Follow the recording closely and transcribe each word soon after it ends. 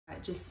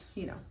not? Just,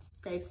 you know,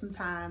 save some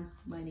time,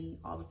 money,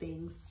 all the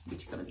things.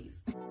 Get you some of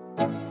these.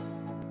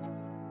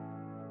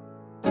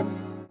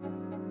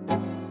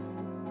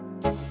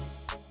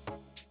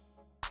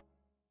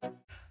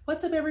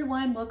 What's up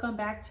everyone, welcome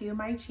back to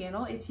my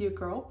channel. It's your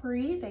girl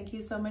Bree. Thank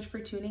you so much for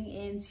tuning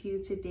in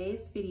to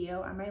today's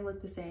video. I might look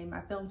the same.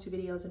 I filmed 2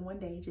 videos in one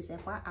day, just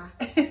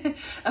FYI.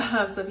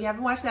 So if you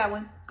haven't watched that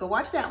one, go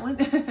watch that one.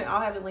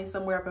 I'll have it linked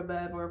somewhere up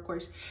above, or of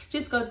course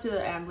just go to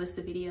the list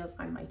of videos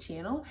on my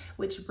channel,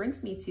 which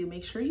brings me to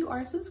make sure you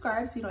are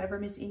subscribed so you don't ever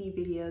miss any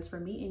videos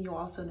from me, and you'll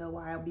also know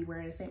why I'll be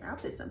wearing the same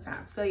outfit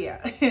sometimes. So yeah.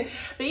 But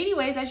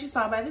anyways, as you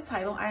saw by the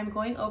title, I'm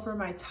going over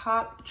my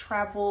top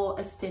travel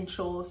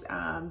essentials,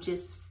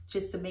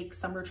 just to make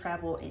summer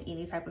travel and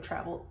any type of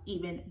travel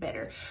even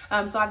better.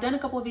 So I've done a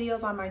couple of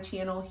videos on my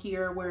channel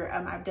here where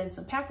I've done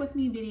some pack with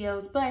me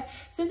videos, but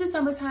since it's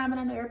summertime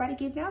and I know everybody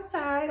getting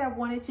outside, I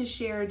wanted to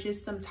share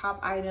just some top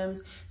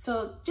items.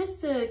 So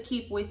just to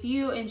keep with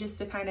you and just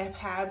to kind of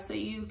have, so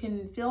you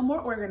can feel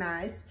more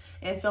organized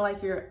and feel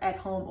like you're at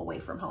home away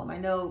from home. I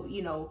know,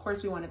 you know, of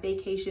course we want a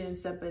vacation and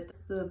stuff, but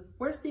the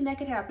worst thing that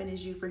could happen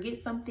is you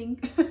forget something,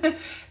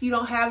 you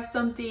don't have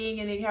something,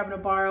 and then you're having to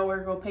borrow or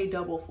go pay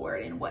double for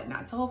it and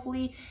whatnot. So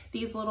hopefully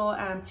these little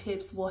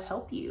tips will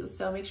help you.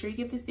 So make sure you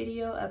give this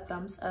video a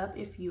thumbs up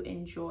if you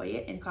enjoy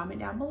it, and comment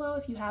down below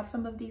if you have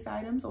some of these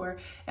items, or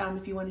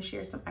if you want to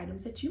share some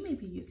items that you may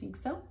be using.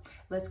 So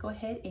let's go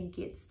ahead and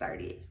get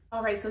started.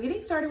 All right, so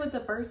getting started with the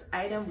first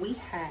item, we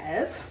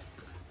have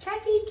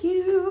packing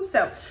cubes.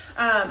 So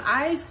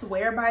I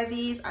swear by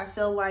these. I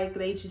feel like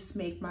they just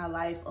make my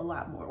life a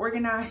lot more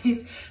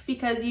organized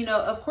because, you know,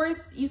 of course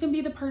you can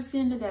be the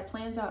person that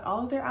plans out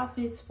all of their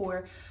outfits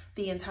for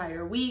the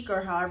entire week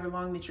or however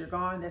long that you're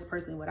gone. That's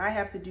personally what I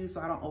have to do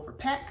so I don't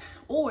overpack.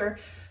 Or,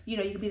 you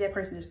know, you can be that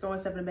person that's throwing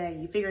stuff in a bag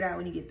and you figure it out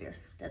when you get there.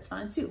 That's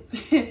fine too.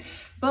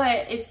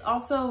 But it's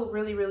also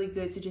really, really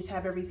good to just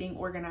have everything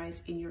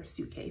organized in your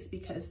suitcase,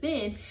 because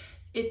then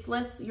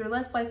you're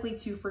less likely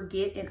to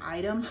forget an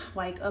item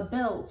like a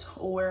belt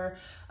or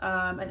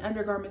an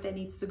undergarment that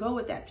needs to go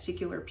with that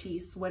particular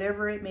piece,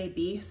 whatever it may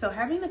be. So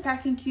having the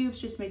packing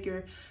cubes just make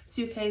your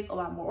suitcase a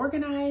lot more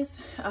organized.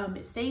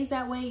 It stays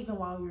that way even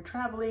while you're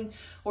traveling,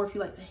 or if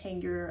you like to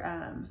hang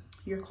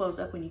your clothes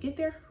up when you get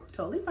there,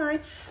 totally fine.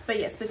 But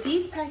yes, but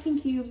these packing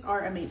cubes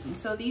are amazing.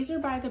 So these are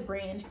by the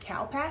brand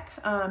Calpak.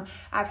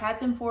 I've had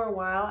them for a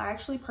while. I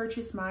actually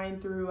purchased mine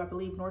through, I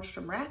believe,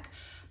 Nordstrom Rack.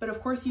 But of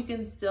course you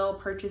can still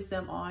purchase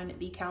them on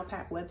the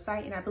Calpak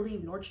website. And I believe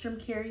Nordstrom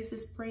carries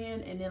this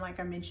brand. And then like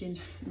I mentioned,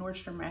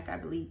 Nordstrom Rack, I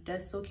believe,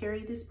 does still carry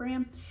this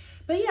brand.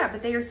 But yeah,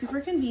 but they are super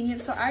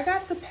convenient. So I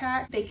got the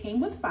pack, they came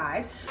with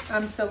 5.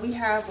 So we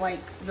have like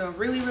the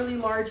really, really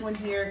large one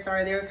here.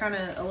 Sorry, they're kind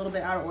of a little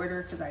bit out of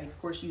order because I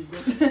of course used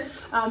them.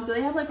 So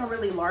they have like a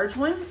really large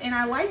one, and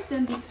I like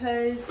them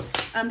because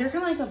they're kind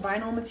of like a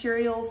vinyl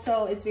material.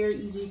 So it's very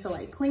easy to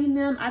like clean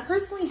them. I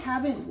personally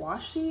haven't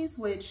washed these,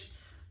 which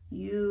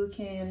you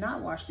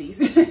cannot wash these.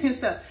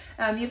 So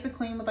you have to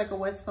clean with like a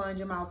wet sponge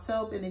and mild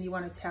soap, and then you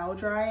want to towel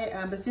dry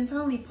it. But since I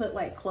only put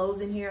like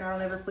clothes in here and I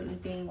don't ever put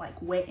anything like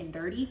wet and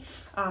dirty,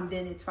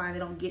 then it's fine. They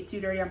don't get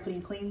too dirty. I'm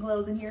putting clean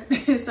clothes in here.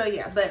 So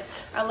yeah, but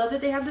I love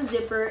that they have the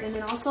zipper, and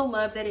then also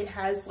love that it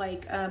has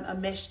like a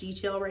mesh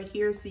detail right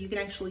here, so you can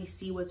actually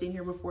see what's in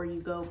here before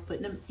you go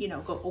putting them, you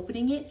know, go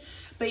opening it.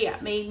 But yeah,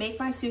 make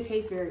my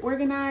suitcase very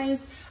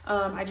organized.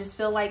 I just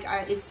feel like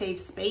it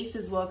saves space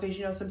as well, because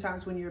you know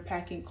sometimes when you're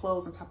packing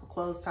clothes on top of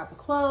clothes,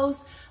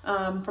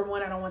 for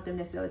one, I don't want them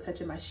necessarily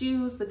touching my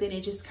shoes, but then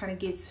it just kind of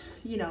gets,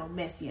 you know,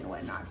 messy and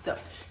whatnot. So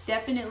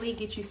definitely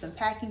get you some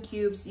packing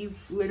cubes. You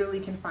literally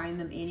can find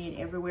them any and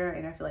everywhere,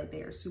 and I feel like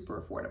they are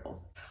super affordable.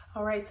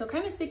 All right, so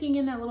kind of sticking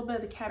in that little bit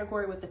of the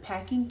category with the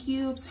packing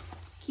cubes,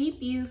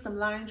 keep you some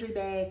laundry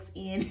bags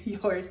in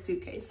your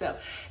suitcase. So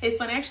it's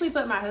fun. I actually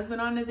put my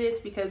husband onto this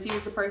because he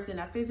was the person,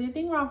 if there's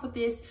anything wrong with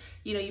this,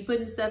 you know, you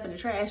putting stuff in a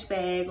trash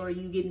bag, or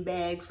you getting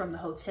bags from the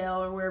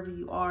hotel or wherever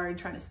you are and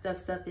trying to stuff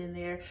stuff in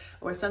there.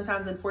 Or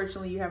sometimes,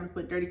 unfortunately, you having to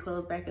put dirty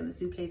clothes back in the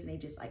suitcase and they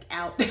just like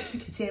out,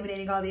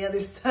 contaminating all the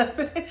other stuff.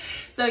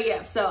 So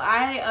yeah, so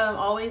I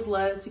always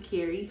love to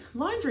carry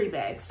laundry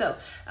bags. So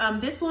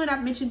this one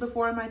I've mentioned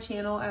before on my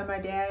channel. My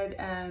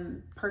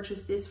dad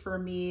purchased this for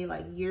me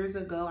like years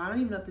ago. I don't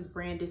even know if this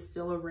brand is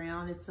still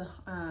around. It's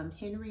a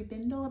Henry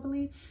Bendel, I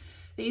believe.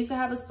 They used to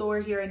have a store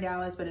here in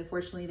Dallas, but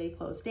unfortunately they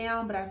closed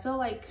down. But I feel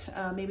like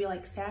maybe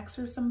like Saks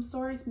or some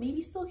stores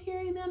maybe still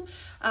carry them.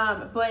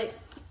 But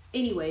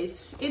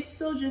anyways, it's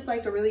still just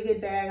like a really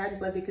good bag. I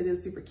just loved it because it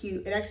was super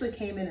cute. It actually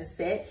came in a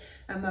set.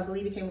 I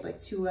believe it came with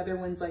like 2 other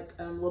ones, like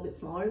a little bit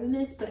smaller than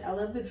this, but I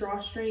love the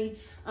drawstring.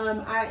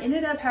 I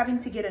ended up having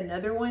to get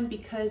another one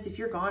because if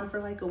you're gone for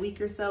like a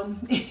week or so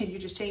and you're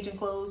just changing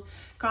clothes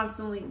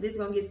constantly, this is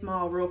gonna get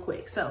small real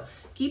quick. So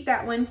keep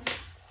that one.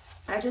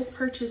 I just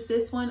purchased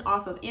this one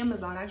off of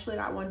Amazon. I actually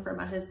got one for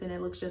my husband.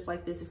 It looks just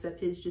like this, except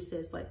his just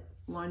says like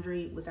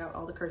laundry without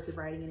all the cursive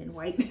writing and in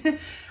white.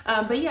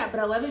 But yeah, but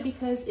I love it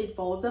because it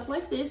folds up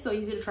like this, so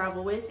easy to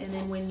travel with. And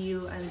then when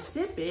you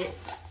unzip it,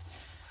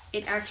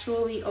 it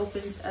actually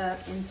opens up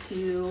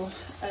into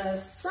a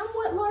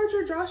somewhat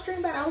larger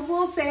drawstring, but I was a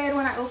little sad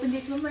when I opened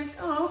it because I'm like,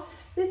 oh,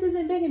 this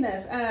isn't big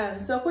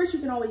enough. So of course you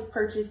can always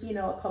purchase, you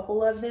know, a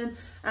couple of them.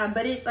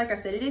 But it, like I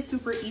said, it is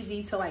super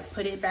easy to like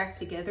put it back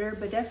together,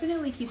 but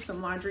definitely keep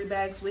some laundry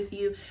bags with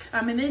you.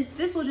 And then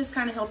this will just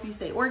kind of help you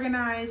stay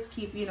organized,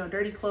 keep, you know,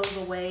 dirty clothes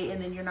away,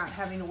 and then you're not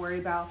having to worry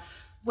about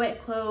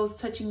wet clothes,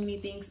 touching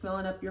anything,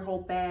 smelling up your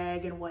whole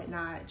bag and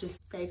whatnot.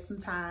 Just save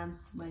some time,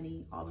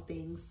 money, all the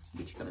things.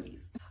 Get you some of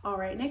these. All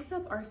right, next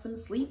up are some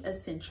sleep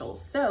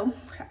essentials. So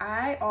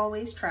I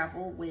always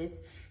travel with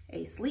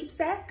a sleep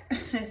sack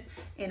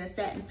and a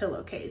satin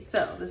pillowcase.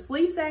 So the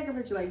sleep sack, I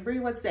bet you're like, Brie,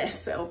 what's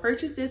that? So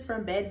purchased this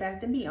from Bed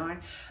Bath & Beyond.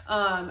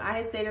 I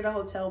had stayed at a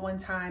hotel one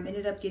time,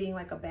 ended up getting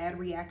like a bad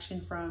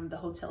reaction from the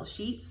hotel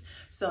sheets.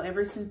 So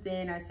ever since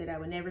then, I said I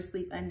would never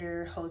sleep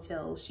under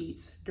hotel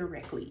sheets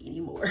directly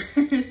anymore.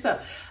 So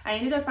I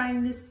ended up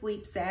finding this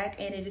sleep sack,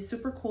 and it is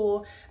super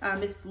cool.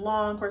 It's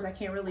long, of course I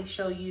can't really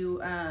show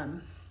you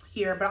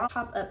here, but I'll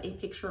pop up a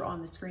picture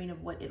on the screen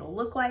of what it'll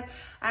look like.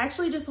 I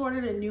actually just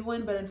ordered a new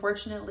one, but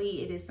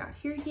unfortunately it is not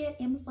here yet.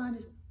 Amazon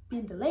has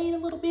been delayed a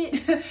little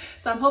bit.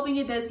 So I'm hoping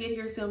it does get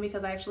here soon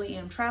because I actually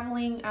am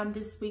traveling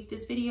this week.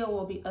 This video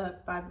will be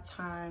up by the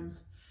time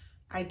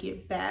I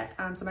get back.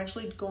 So I'm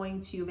actually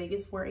going to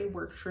Vegas for a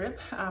work trip.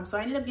 So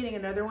I ended up getting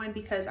another one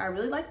because I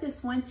really like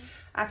this one.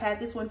 I've had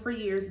this one for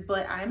years,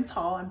 but I'm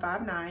tall, I'm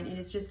 5'9", and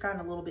it's just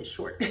gotten a little bit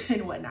short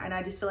and whatnot. And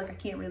I just feel like I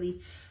can't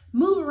really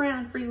move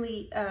around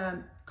freely,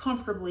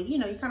 comfortably. You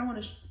know, you kind of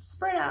want to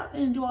spread out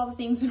and do all the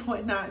things and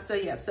whatnot. So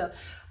yeah, so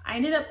I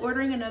ended up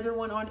ordering another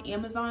one on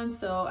Amazon.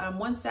 So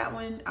once that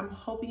one, I'm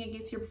hoping it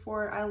gets here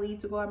before I leave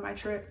to go on my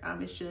trip.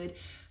 It should,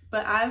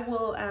 but I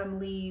will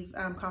leave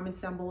comments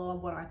down below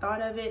on what I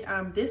thought of it.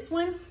 This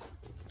one,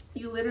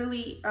 you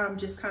literally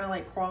just kind of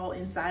like crawl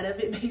inside of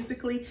it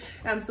basically.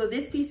 So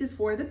this piece is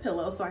for the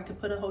pillow, so I could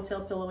put a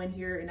hotel pillow in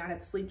here and not have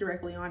to sleep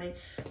directly on it.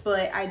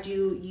 But I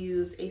do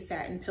use a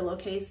satin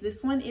pillowcase.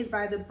 This one is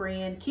by the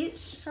brand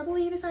Kitsch, I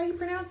believe is how you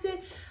pronounce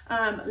it.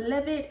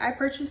 Love it. I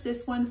purchased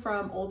this one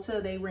from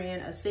Ulta. They ran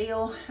a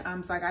sale,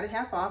 so I got it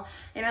half off,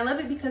 and I love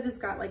it because it's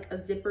got like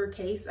a zipper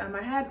case.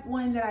 I had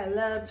one that I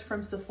loved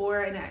from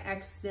Sephora, and I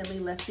accidentally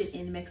left it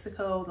in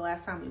Mexico the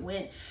last time we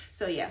went.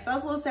 So yeah, so I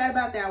was a little sad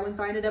about that one,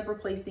 so I ended up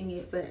replacing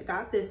it, but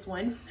got this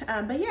one.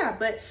 But yeah,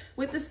 but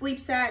with the sleep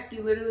sack,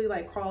 you literally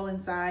like crawl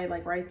inside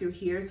like right through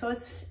here. So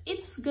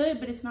it's good,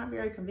 but it's not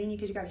very convenient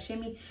because you got to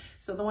shimmy.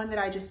 So the one that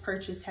I just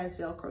purchased has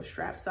Velcro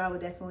straps. So I would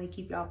definitely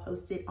keep y'all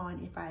posted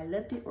on if I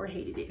loved it or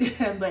hated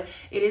it. But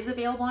it is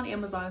available on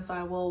Amazon, so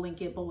I will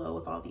link it below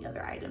with all the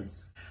other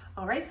items.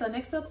 All right, so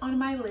next up on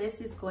my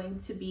list is going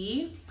to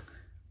be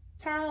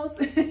towels.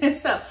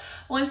 So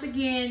once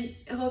again,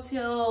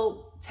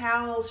 hotel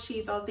towels,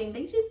 sheets, all things,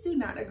 they just do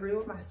not agree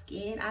with my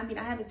skin. I mean,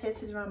 I haven't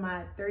tested it on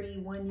my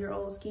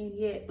 31-year-old skin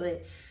yet,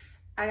 but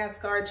I got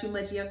scarred too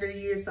much younger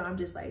years, so I'm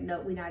just like,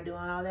 nope, we're not doing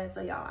all that.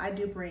 So y'all, I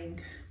do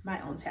bring my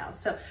own towels.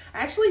 So I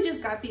actually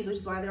just got these, which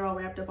is why they're all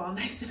wrapped up all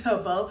nice in a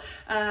bow.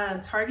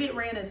 Target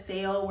ran a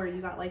sale where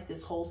you got like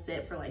this whole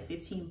set for like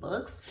 15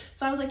 bucks.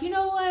 So I was like, you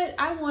know what?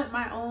 I want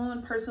my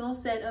own personal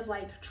set of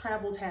like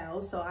travel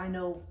towels. So I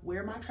know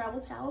where my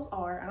travel towels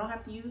are. I don't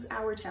have to use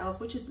our towels,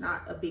 which is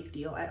not a big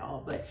deal at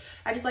all. But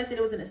I just like that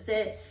it was in a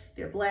set.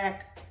 They're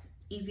black,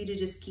 easy to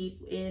just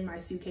keep in my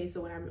suitcase.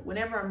 So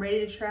whenever I'm ready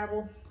to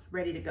travel,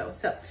 ready to go.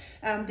 So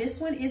this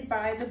one is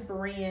by the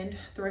brand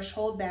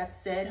Threshold Bath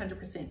Set,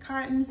 100%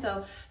 cotton.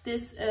 So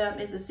this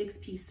is a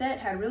 6-piece set,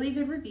 had really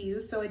good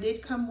reviews. So it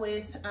did come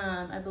with,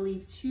 I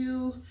believe,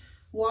 2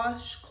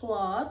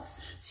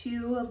 washcloths,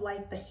 2 of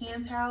like the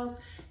hand towels,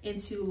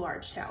 and 2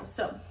 large towels.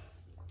 So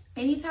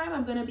anytime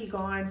I'm gonna be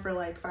gone for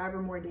like 5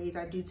 or more days,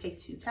 I do take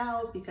 2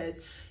 towels because,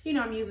 you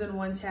know, I'm using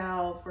one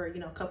towel for, you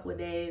know, a couple of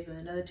days and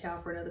another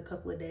towel for another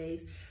couple of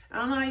days. I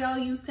don't know how y'all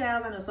use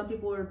towels. I know some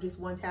people are just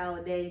 1 towel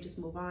a day and just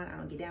move on. I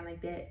don't get down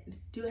like that.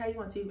 Do it how you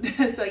want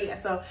to. So yeah,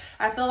 so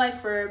I feel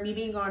like for me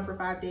being gone for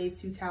 5 days,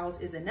 2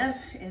 towels is enough.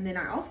 And then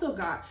I also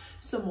got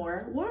some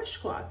more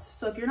washcloths.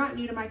 So if you're not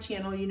new to my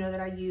channel, you know that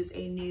I use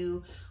a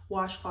new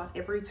washcloth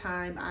every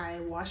time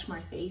I wash my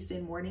face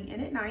in morning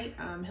and at night.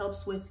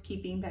 Helps with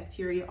keeping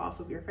bacteria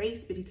off of your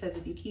face, because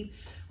if you keep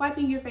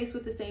wiping your face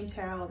with the same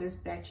towel, there's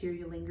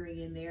bacteria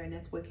lingering in there, and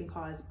that's what can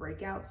cause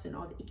breakouts and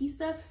all the icky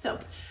stuff. So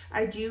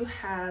I do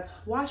have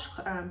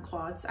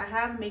washcloths. I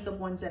have makeup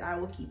ones that I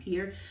will keep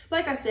here.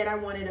 Like I said, I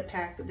wanted a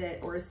pack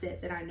that, or a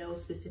set that I know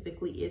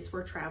specifically is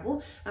for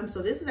travel.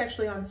 So this is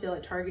actually on sale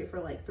at Target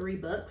for like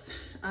 $3,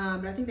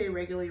 but I think they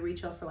regularly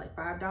retail for like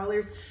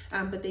 $5.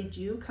 But they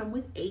do come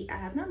with 8. I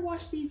have not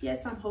washed these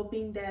yet, so I'm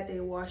hoping that they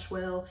wash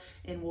well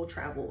and will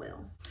travel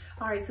well.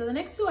 All right, so the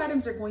next 2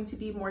 items are going to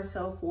be more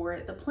so for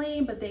the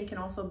plane, but then can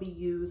also be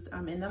used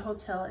in the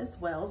hotel as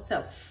well.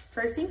 So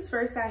first things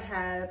first, I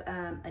have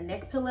a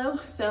neck pillow.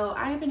 So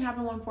I have been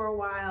having one for a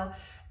while,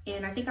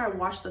 and I think I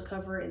washed the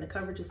cover and the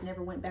cover just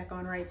never went back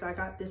on right. So I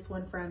got this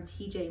one from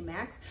TJ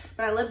Maxx,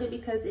 but I loved it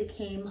because it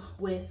came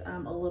with a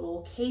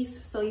little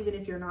case. So even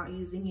if you're not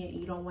using it,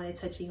 you don't want it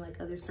touching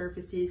like other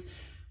surfaces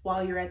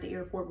while you're at the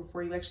airport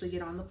before you actually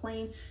get on the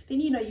plane, then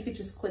you know you could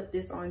just clip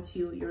this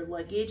onto your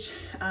luggage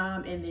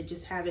and then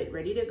just have it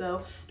ready to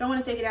go. Don't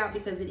want to take it out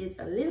because it is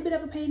a little bit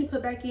of a pain to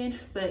put back in,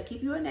 but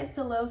keep you a neck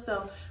pillow,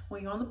 so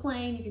when you're on the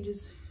plane you can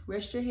just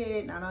rest your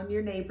head, not on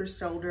your neighbor's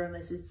shoulder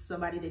unless it's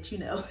somebody that you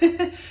know,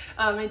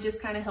 and just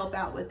kind of help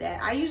out with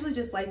that. I usually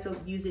just like to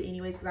use it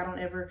anyways because I don't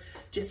ever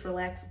just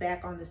relax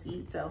back on the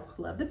seat, so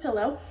love the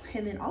pillow.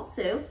 And then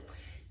also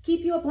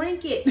keep you a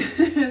blanket.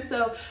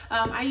 So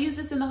I use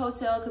this in the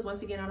hotel because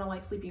once again, I don't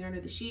like sleeping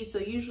under the sheets. So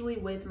usually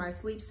with my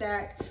sleep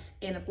sack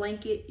and a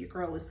blanket, your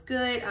girl is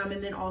good.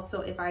 And then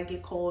also if I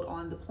get cold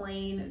on the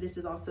plane, this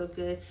is also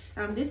good.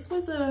 This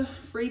was a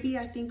freebie,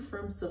 I think,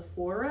 from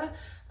Sephora.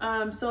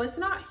 So it's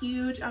not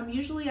huge.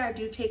 Usually I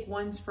do take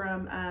ones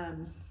from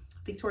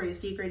Victoria's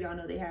Secret. Y'all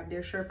know they have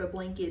their Sherpa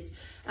blankets,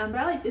 but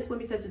I like this one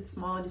because it's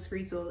small and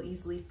discreet, so it'll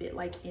easily fit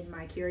like in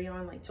my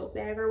carry-on like tote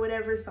bag or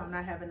whatever, so I'm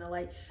not having to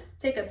like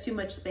take up too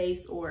much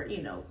space or,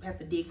 you know, have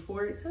to dig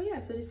for it. So yeah,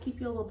 so just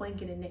keep you a little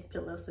blanket and neck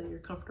pillow so you're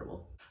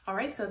comfortable. All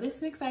right, so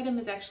this next item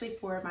is actually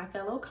for my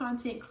fellow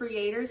content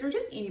creators, or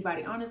just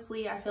anybody.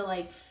 Honestly, I feel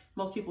like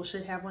most people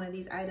should have one of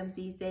these items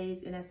these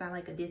days, and that's not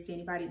like a diss to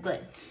anybody,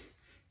 but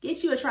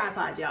get you a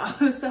tripod,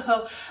 y'all.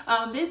 So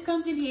this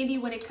comes in handy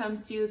when it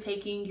comes to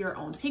taking your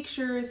own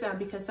pictures,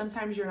 because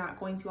sometimes you're not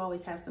going to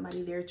always have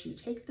somebody there to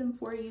take them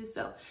for you.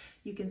 So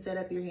you can set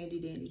up your handy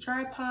dandy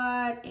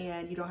tripod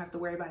and you don't have to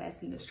worry about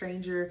asking a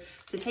stranger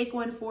to take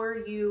one for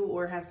you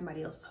or have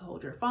somebody else to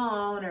hold your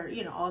phone or,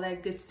 you know, all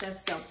that good stuff.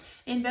 So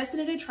invest in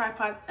a good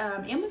tripod.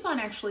 Amazon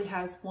actually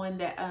has one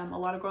that a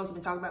lot of girls have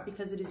been talking about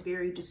because it is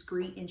very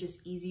discreet and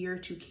just easier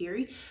to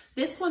carry.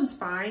 This one's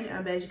fine,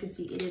 but as you can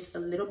see, it is a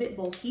little bit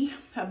bulky,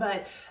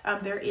 but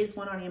there is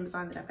one on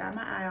Amazon that I've got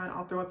my eye on.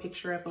 I'll throw a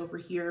picture up over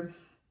here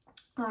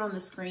or on the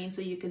screen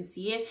so you can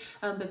see it,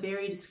 but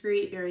very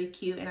discreet, very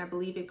cute, and I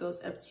believe it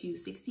goes up to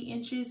 60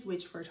 inches,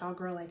 which for a tall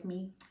girl like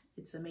me,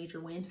 it's a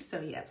major win.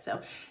 So yeah,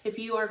 so if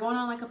you are going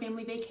on like a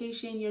family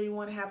vacation, you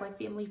want to have like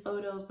family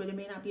photos, but it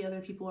may not be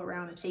other people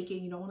around to take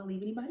it, you don't want to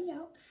leave anybody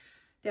out,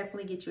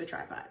 definitely get you a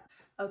tripod.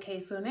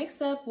 Okay, so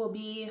next up will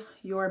be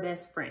your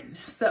best friend.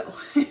 So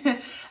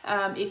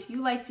if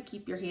you like to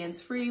keep your hands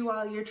free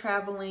while you're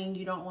traveling,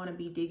 you don't want to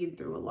be digging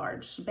through a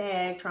large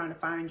bag trying to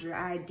find your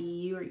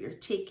ID or your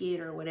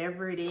ticket or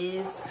whatever it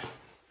is,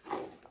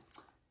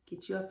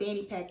 get you a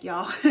fanny pack,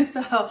 y'all.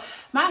 So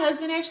my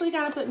husband actually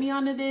kind of put me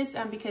onto this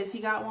because he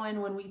got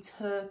one when we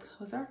took,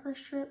 was our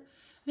first trip?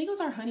 I think it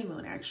was our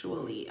honeymoon,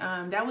 actually.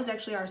 That was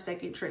actually our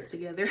second trip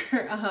together,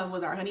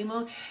 was our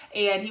honeymoon.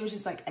 And he was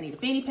just like, I need a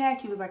fanny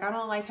pack. He was like, I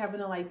don't like having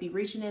to like be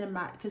reaching in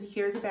my, because he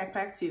carries a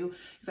backpack too.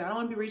 He's like, I don't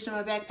want to be reaching in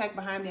my backpack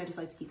behind me. I just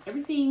like to keep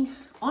everything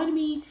on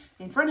me,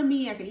 in front of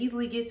me. I can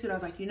easily get to it. I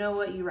was like, you know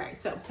what, you're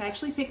right. So I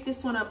actually picked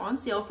this one up on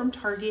sale from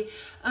Target.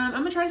 I'm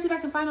gonna try to see if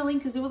I can find a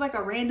link because it was like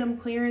a random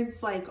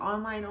clearance, like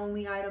online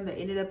only item that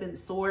ended up in the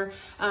store.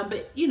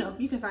 But you know,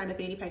 you can find a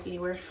fanny pack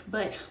anywhere,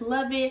 but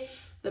love it.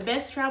 The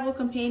best travel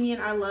companion.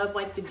 I love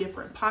like the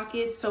different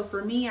pockets. So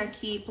for me, I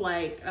keep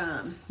like,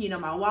 you know,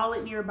 my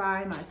wallet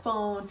nearby, my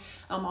phone.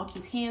 I'll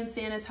keep hand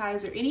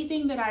sanitizer,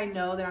 anything that I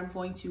know that I'm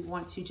going to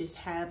want to just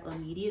have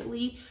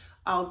immediately,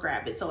 I'll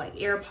grab it. So like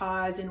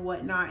AirPods and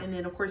whatnot. And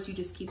then of course you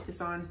just keep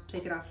this on,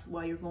 take it off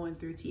while you're going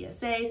through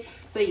TSA.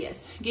 But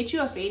yes, get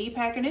you a fanny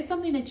pack, and it's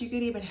something that you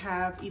could even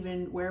have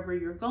even wherever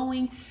you're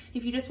going.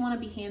 If you just want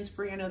to be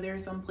hands-free, I know there are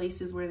some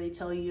places where they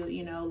tell you,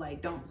 you know,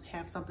 like don't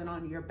have something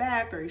on your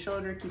back or your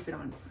shoulder, keep it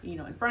on, you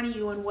know, in front of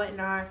you and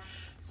whatnot.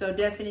 So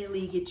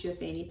definitely get you a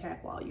fanny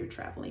pack while you're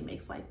traveling,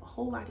 makes life a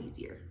whole lot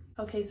easier.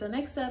 Okay, so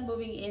next up,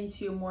 moving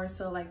into more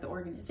so like the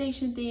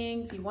organization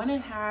things, you want to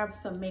have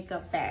some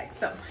makeup bags.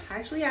 So I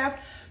actually have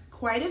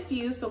quite a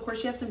few. So of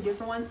course you have some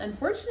different ones.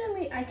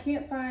 Unfortunately, I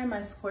can't find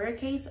my square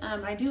case.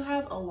 I do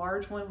have a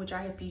large one, which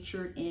I have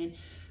featured in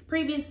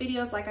previous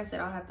videos. Like I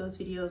said, I'll have those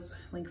videos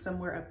linked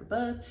somewhere up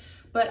above.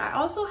 But I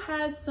also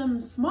had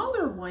some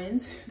smaller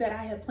ones that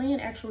I have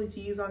planned actually to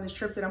use on this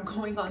trip that I'm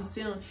going on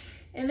soon,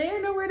 and they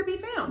are nowhere to be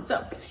found.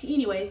 So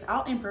anyways,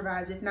 I'll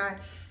improvise. If not,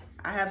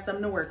 I have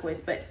something to work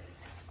with. But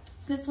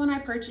this one I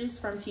purchased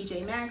from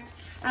TJ Maxx.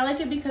 I like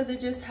it because it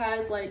just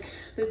has like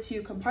the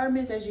two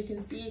compartments. As you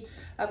can see,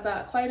 I've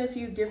got quite a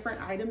few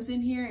different items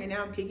in here, and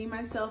now I'm kicking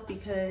myself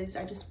because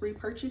I just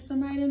repurchased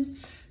some items.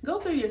 Go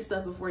through your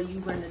stuff before you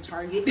run to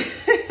Target,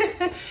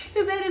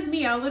 because that is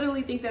me. I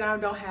literally think that I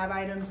don't have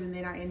items and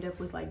then I end up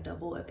with like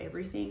double of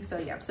everything. So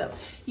yeah, so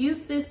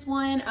use this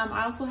one.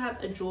 I also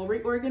have a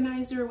jewelry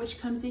organizer, which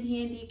comes in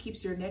handy,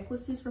 keeps your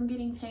necklaces from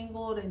getting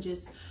tangled and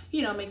just,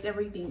 you know, makes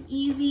everything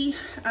easy.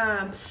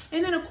 And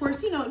then of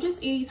course, you know, just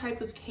any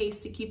type of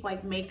case to keep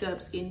like makeup,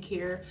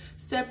 skincare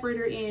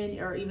separator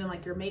in, or even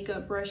like your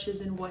makeup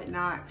brushes and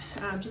whatnot.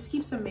 Just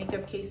keep some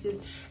makeup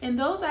cases, and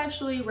those I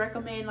actually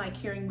recommend like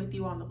carrying with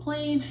you on the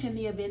plane in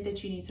the event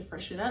that you need to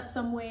freshen up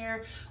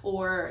somewhere, or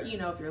or, you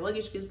know, if your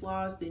luggage gets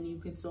lost, then you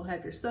can still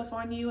have your stuff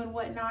on you and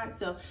whatnot.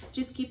 So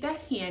just keep that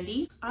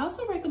handy. I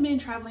also recommend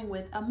traveling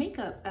with a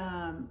makeup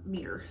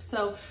mirror.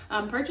 So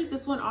purchase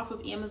this one off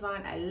of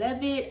Amazon. I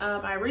love it.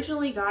 I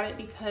originally got it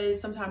because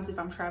sometimes if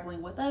I'm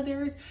traveling with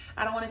others,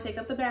 I don't want to take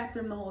up the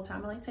bathroom the whole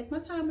time. I like take my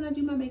time when I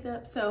do my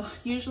makeup. So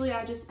usually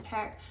I just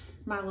pack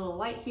my little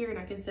light here and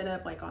I can set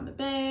up like on the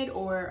bed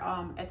or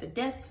at the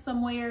desk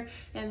somewhere,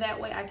 and that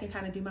way I can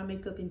kind of do my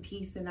makeup in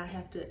peace and not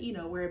have to, you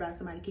know, worry about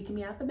somebody kicking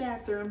me out the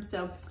bathroom.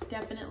 So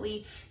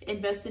definitely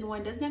invest in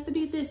one. Doesn't have to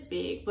be this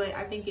big, but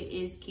I think it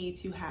is key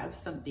to have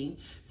something,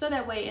 so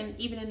that way, and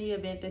even in the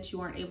event that you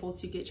aren't able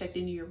to get checked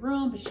into your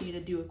room but you need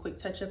to do a quick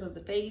touch up of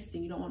the face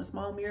and you don't want a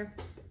small mirror,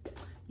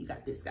 you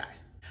got this guy.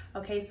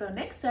 Okay, so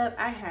next up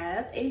I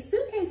have a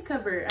suitcase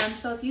cover.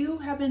 So if you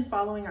have been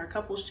following our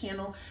couples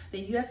channel,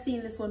 then you have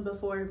seen this one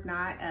before. If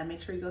not,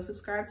 make sure you go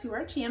subscribe to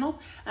our channel.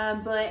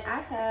 But I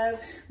have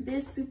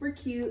this super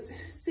cute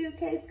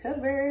suitcase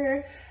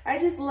cover. I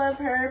just love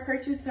her.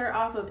 Purchased her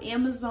off of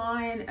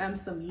Amazon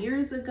some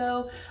years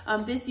ago.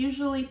 This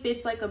usually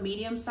fits like a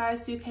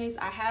medium-sized suitcase.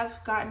 I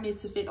have gotten it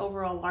to fit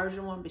over a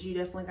larger one, but you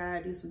definitely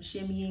gotta do some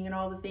shimmying and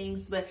all the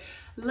things. But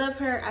love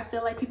her. I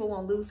feel like people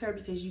won't lose her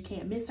because you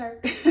can't miss her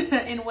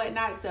and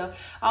whatnot. So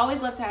I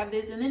always love to have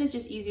this. And then it's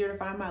just easier to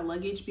find my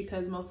luggage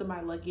because most of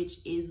my luggage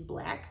is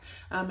black.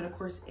 And of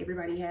course,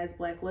 everybody has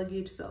black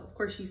luggage. So of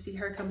course you see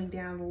her coming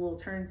down the little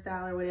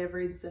turnstile or whatever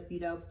and stuff, you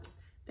know,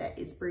 that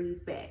is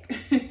Bree's bag.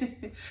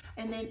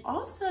 And then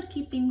also to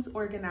keep things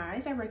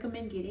organized, I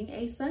recommend getting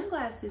a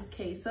sunglasses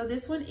case. So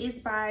this one is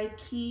by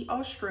Key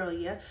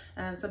Australia.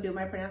 Some people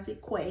might pronounce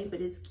it Quay,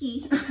 but it's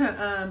Key.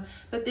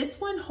 But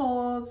this one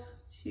holds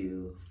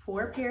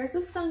 4 pairs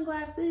of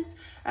sunglasses,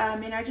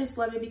 and I just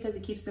love it because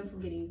it keeps them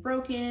from getting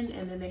broken.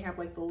 And then they have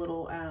like the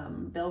little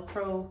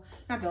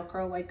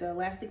like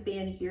elastic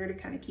band here to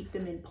kind of keep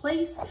them in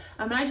place.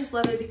 And I just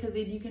love it because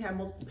then you can have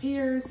multiple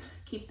pairs,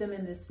 keep them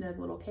in this snug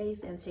little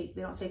case, and they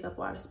don't take up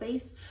a lot of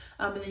space.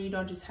 And then you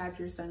don't just have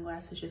your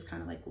sunglasses just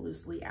kind of like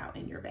loosely out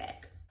in your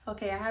bag.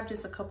 Okay, I have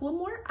just a couple of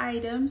more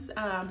items.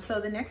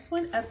 So the next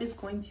one up is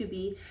going to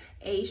be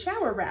a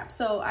shower wrap.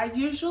 So I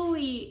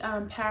usually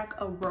pack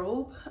a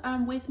robe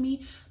with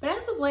me, but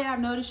as of late I've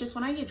noticed just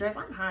when I get dressed,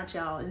 I'm hot,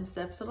 y'all, and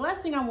stuff. So the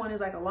last thing I want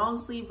is like a long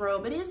sleeve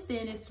robe. It is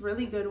thin, it's a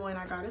really good one.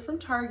 I got it from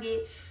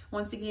Target.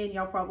 Once again,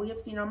 y'all probably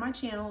have seen it on my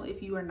channel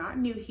if you are not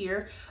new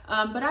here,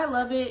 but I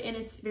love it and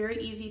it's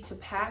very easy to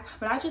pack.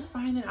 But I just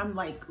find that I'm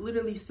like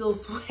literally still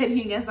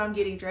sweating as I'm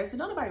getting dressed, and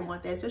don't nobody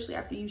want that, especially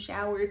after you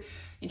showered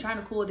and trying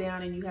to cool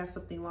down and you have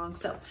something long.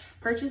 So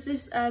purchase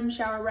this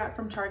shower wrap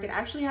from Target. I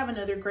actually have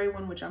another gray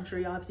one, which I'm sure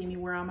y'all have seen me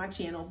wear on my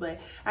channel, but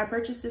I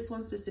purchased this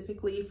one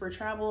specifically for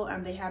travel.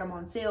 They had them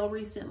on sale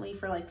recently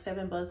for like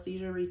 $7. They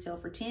usually retail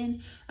for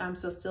 10,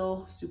 so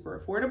still super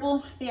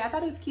affordable. But yeah, I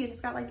thought it was cute.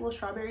 It's got like little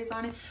strawberries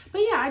on it.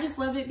 But yeah, I just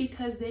love it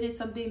because then it's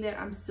something that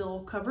I'm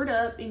still covered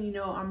up and, you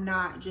know, I'm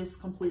not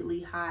just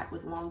completely hot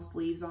with long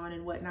sleeves on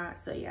and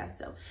whatnot. So yeah,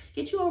 so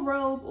get you a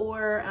robe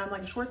or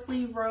like a short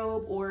sleeve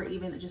robe, or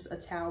even just a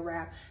towel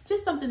wrap.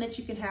 Just something that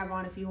you can have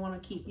on if you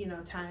want to keep, you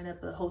know, tying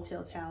up a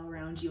hotel towel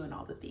around you and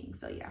all the things.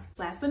 So yeah,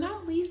 last but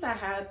not least, I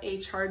have a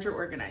charger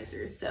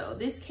organizer. So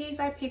this case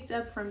I picked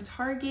up from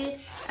Target.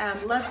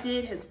 Loved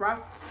it. Has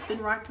been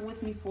rocking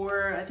with me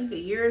for I think a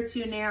year or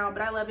two now,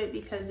 but I love it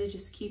because it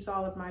just keeps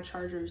all of my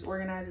chargers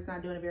organized. It's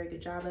not doing a very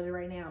good job of it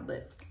right now,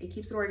 but it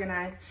keeps it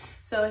organized.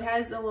 So it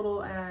has a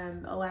little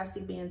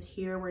elastic bands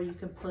here where you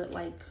can put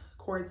like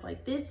cords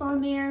like this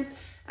on there.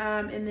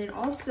 And then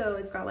also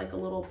it's got like a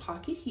little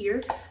pocket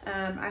here.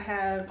 I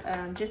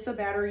have just a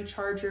battery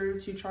charger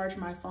to charge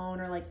my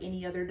phone or like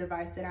any other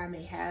device that I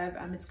may have.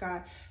 It's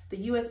got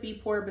the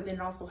USB port, but then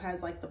it also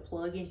has like the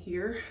plug in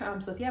here.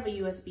 So if you have a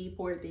USB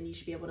port, then you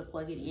should be able to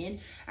plug it in.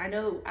 I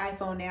know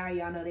iPhone now,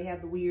 y'all know they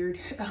have the weird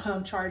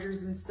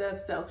chargers and stuff,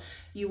 so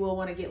you will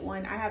want to get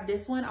one. I have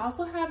this one. I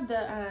also have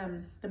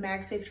the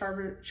MagSafe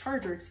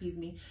charger, excuse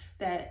me,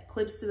 that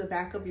clips to the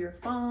back of your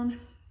phone.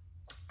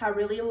 I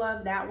really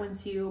love that one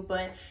too,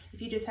 but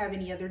if you just have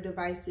any other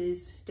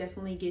devices,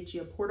 definitely get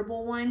you a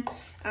portable one.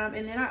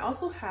 And then I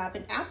also have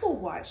an Apple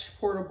Watch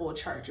portable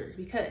charger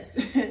because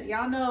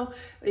y'all know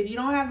if you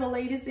don't have the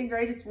latest and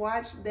greatest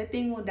watch, that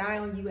thing will die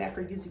on you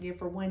after using it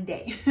for one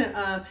day.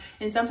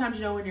 And sometimes,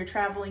 you know, when you're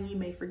traveling, you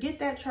may forget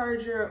that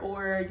charger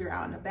or you're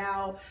out and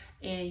about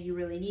and you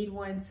really need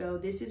one. So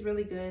this is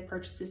really good.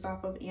 Purchase this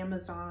off of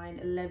Amazon.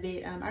 Love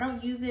it. I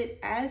don't use it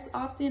as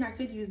often. I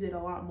could use it a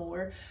lot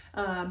more.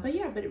 But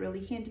yeah, but it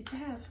really handy to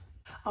have.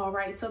 All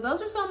right, so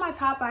those are some of my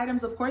top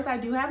items. Of course, I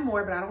do have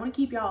more, but I don't want to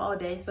keep y'all all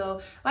day.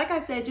 So like I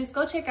said, just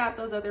go check out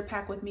those other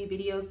pack with me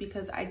videos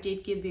because I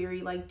did give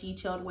very like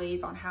detailed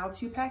ways on how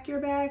to pack your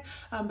bag,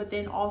 but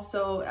then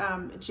also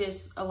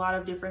just a lot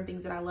of different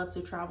things that I love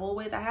to travel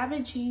with. I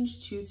haven't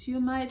changed too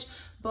much,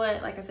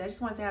 But like I said, I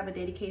just wanted to have a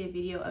dedicated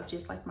video of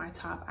just like my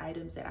top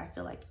items that I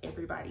feel like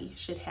everybody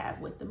should have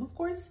with them. Of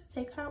course,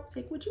 take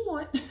what you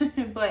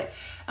want, but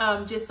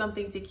just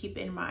something to keep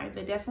in mind.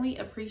 But definitely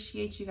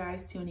appreciate you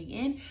guys tuning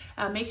in.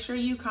 Make sure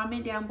you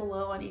comment down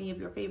below on any of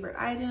your favorite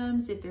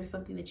items. If there's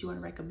something that you want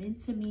to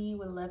recommend to me,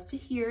 would love to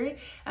hear it.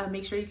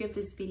 Make sure you give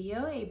this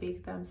video a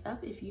big thumbs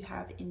up if you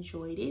have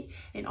enjoyed it.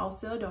 And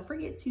also don't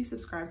forget to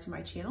subscribe to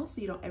my channel so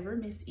you don't ever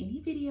miss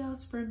any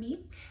videos from me.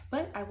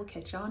 But I will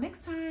catch y'all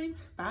next time.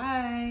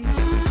 Bye.